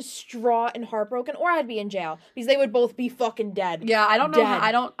distraught and heartbroken, or I'd be in jail. Because they would both be fucking dead. Yeah, I don't know.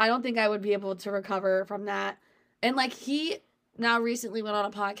 I don't think I would be able to recover from that. And, like, he now recently went on a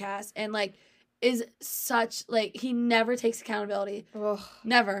podcast and, like, is such, like, he never takes accountability. Ugh.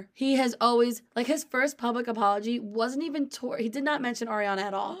 Never. He has always, like, his first public apology wasn't even he did not mention Ariana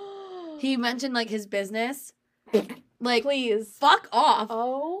at all. He mentioned, like, his business. Like, please fuck off.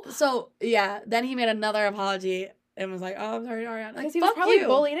 Oh. So yeah, then he made another apology and was like, "Oh, I'm sorry, Ariana." Because he was probably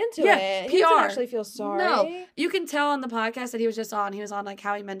bullied into it. PR. He doesn't actually feel sorry. No, you can tell on the podcast that he was just on. He was on like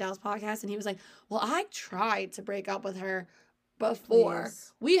Howie Mandel's podcast, and he was like, "Well, I tried to break up with her before.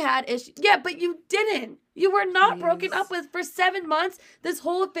 Please. We had issues." Yeah, but you didn't. You were not broken up with for 7 months. This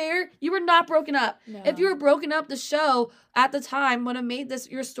whole affair, you were not broken up. No. If you were broken up, the show at the time would have made this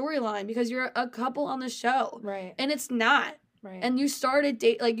your storyline because you're a couple on the show. Right. And it's not. Right. And you started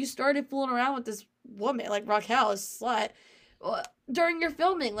you started fooling around with this woman, like Raquel, a slut, during your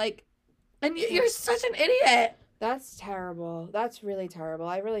filming. Like, and you're such an idiot. That's terrible. That's really terrible.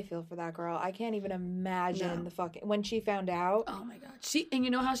 I really feel for that girl. I can't even imagine when she found out. Oh my God. And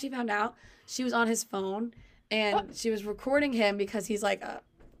you know how she found out? She was on his phone and she was recording him because he's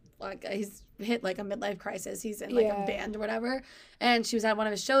he's hit like a midlife crisis. He's in like a band or whatever. And she was at one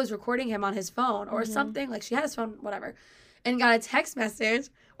of his shows recording him on his phone or something. Like, she had his phone, whatever. And got a text message,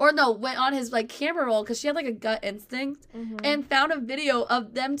 or no, went on his like camera roll because she had like a gut instinct and found a video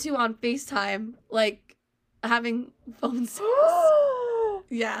of them two on FaceTime, like having phone sex.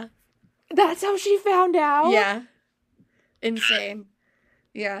 Yeah. That's how she found out? Yeah. Insane.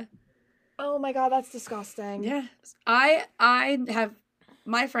 Yeah. Oh my God, that's disgusting. Yeah.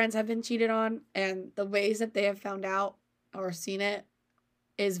 My friends have been cheated on, and the ways that they have found out or seen it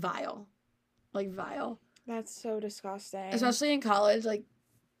is vile. Like, vile. That's so disgusting. Especially in college, like,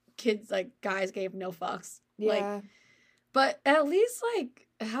 kids, like, guys gave no fucks. Yeah. Like, but at least, like,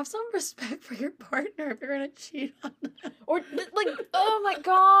 have some respect for your partner if you're gonna cheat on them. Or, like, oh my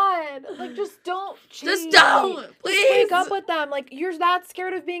God. Like, just don't cheat. Just don't! Please! Just break up with them. Like, you're that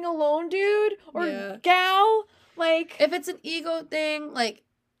scared of being alone, dude? Or gal? Like... If it's an ego thing, like,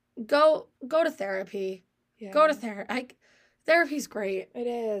 go to therapy. Yeah. Go to therapy. Therapy's great. It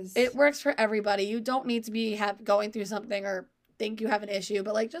is. It works for everybody. You don't need to be going through something or think you have an issue,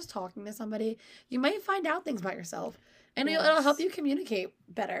 but like just talking to somebody, you might find out things about yourself, and it'll help you communicate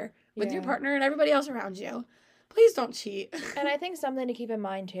better with your partner and everybody else around you. Please don't cheat. And I think something to keep in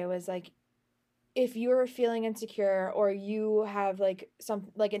mind too is like, if you're feeling insecure or you have like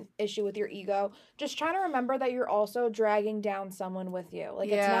an issue with your ego, just try to remember that you're also dragging down someone with you. Like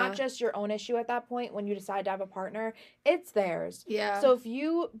it's not just your own issue at that point when you decide to have a partner, it's theirs. Yeah. So if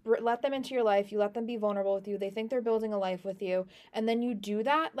you let them into your life, you let them be vulnerable with you, they think they're building a life with you, and then you do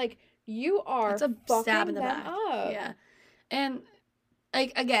that, like you are it's a fucking stab in the them back. up. Yeah. And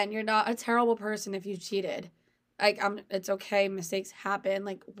like again, you're not a terrible person if you cheated. Like it's okay, mistakes happen.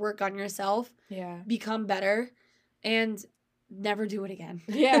 Like work on yourself. Yeah. Become better and never do it again.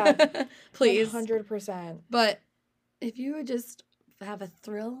 Yeah. Please. 100%. But if you would just have a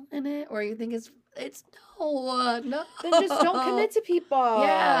thrill in it or you think it's no. Then just don't commit to people.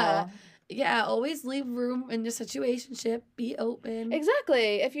 Yeah. Yeah, always leave room in your situationship. Be open.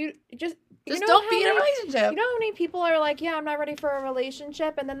 Exactly. If you just don't be in a relationship. You know how many people are like, yeah, I'm not ready for a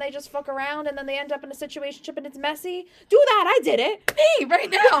relationship, and then they just fuck around, and then they end up in a situationship, and it's messy? Do that. I did it. Me, right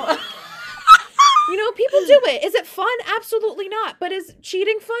now. You know, people do it. Is it fun? Absolutely not. But is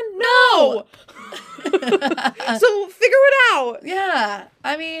cheating fun? No. So figure it out. Yeah.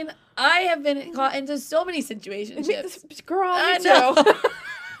 I mean, I have been caught into so many situationships. Girl, me too.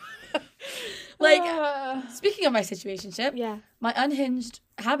 Like, speaking of my situationship, yeah, my unhinged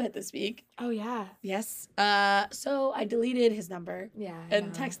habit this week. Oh, yeah. Yes. So I deleted his number. Yeah.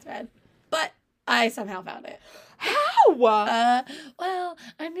 And text thread. But I somehow found it. How? Well,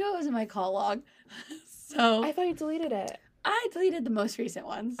 I knew it was in my call log. So I thought you deleted it. I deleted the most recent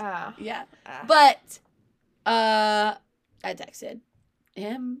ones. Yeah. Ah. But I texted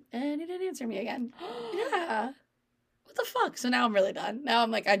him and he didn't answer me again. Yeah. What the fuck? So now I'm really done. Now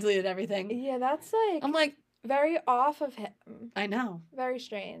I'm like, I deleted everything. Yeah, that's like... I'm like... very off of him. I know. Very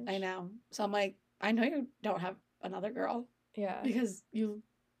strange. I know. So I'm like, I know you don't have another girl. Yeah. Because you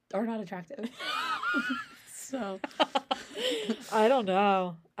are not attractive. So... I don't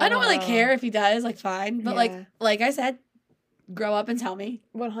know. I don't really care if he does. Like, fine. But like I said, grow up and tell me.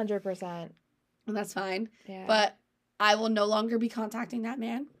 100%. And that's fine. Yeah. But I will no longer be contacting that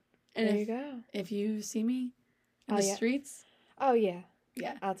man. And there you go. If you see me in the streets. Oh, yeah.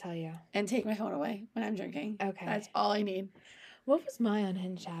 Yeah. I'll tell you. And take my phone away when I'm drinking. Okay. That's all I need. What was my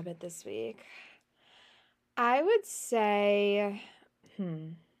unhinged habit this week? I would say,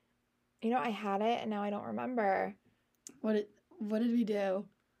 you know, I had it and now I don't remember. What did we do?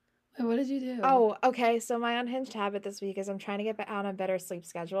 What did you do? Oh, okay. So my unhinged habit this week is I'm trying to get on a better sleep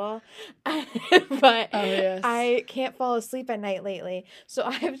schedule, but I can't fall asleep at night lately. So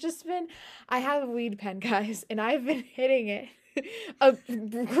I have a weed pen, guys, and I've been hitting it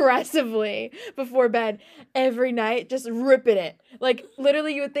aggressively before bed every night, just ripping it. Like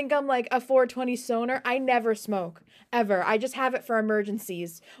literally you would think I'm like a 420 stoner. I never smoke ever. I just have it for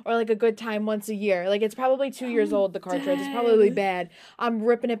emergencies or like a good time once a year. Like it's probably 2 years old, the cartridge. It's probably bad. I'm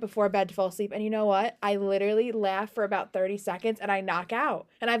ripping it before bed to fall asleep. And you know what? I literally laugh for about 30 seconds and I knock out.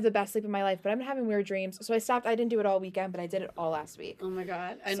 And I have the best sleep of my life, but I've been having weird dreams. So I stopped. I didn't do it all weekend, but I did it all last week. Oh my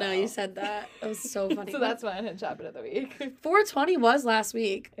God. I know you said that. It was so funny. So that's my unhinged habit of the week. 420 was last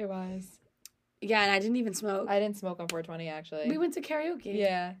week. It was. Yeah, and I didn't even smoke. I didn't smoke on 420 actually. We went to karaoke.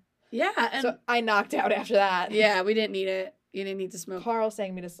 Yeah. Yeah. And so I knocked out after that. Yeah, we didn't need it. You didn't need to smoke. Carl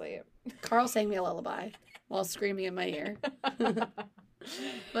sang me to sleep. Carl sang me a lullaby while screaming in my ear.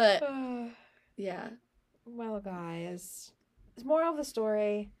 But yeah. Well, guys, moral of the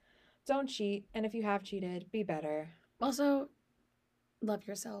story: don't cheat, and if you have cheated, be better. Also, love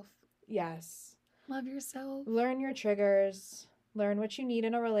yourself. Yes. Love yourself. Learn your triggers. Learn what you need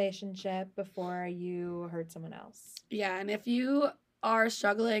in a relationship before you hurt someone else. Yeah, and if you are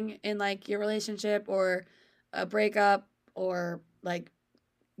struggling in like your relationship or a breakup or like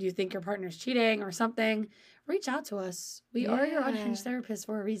you think your partner's cheating or something, reach out to us. We are your unhinged therapist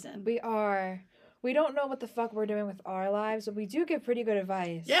for a reason. We are. We don't know what the fuck we're doing with our lives, but we do give pretty good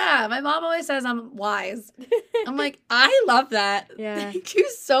advice. Yeah, my mom always says I'm wise. I'm like, I love that. Yeah. Thank you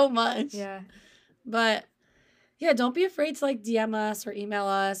so much. Yeah. But yeah, don't be afraid to like DM us or email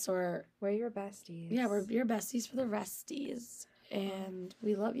us or... We're your besties. Yeah, we're your besties for the resties. And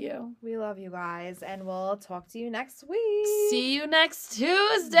we love you. We love you guys. And we'll talk to you next week. See you next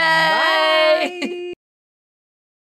Tuesday. Bye.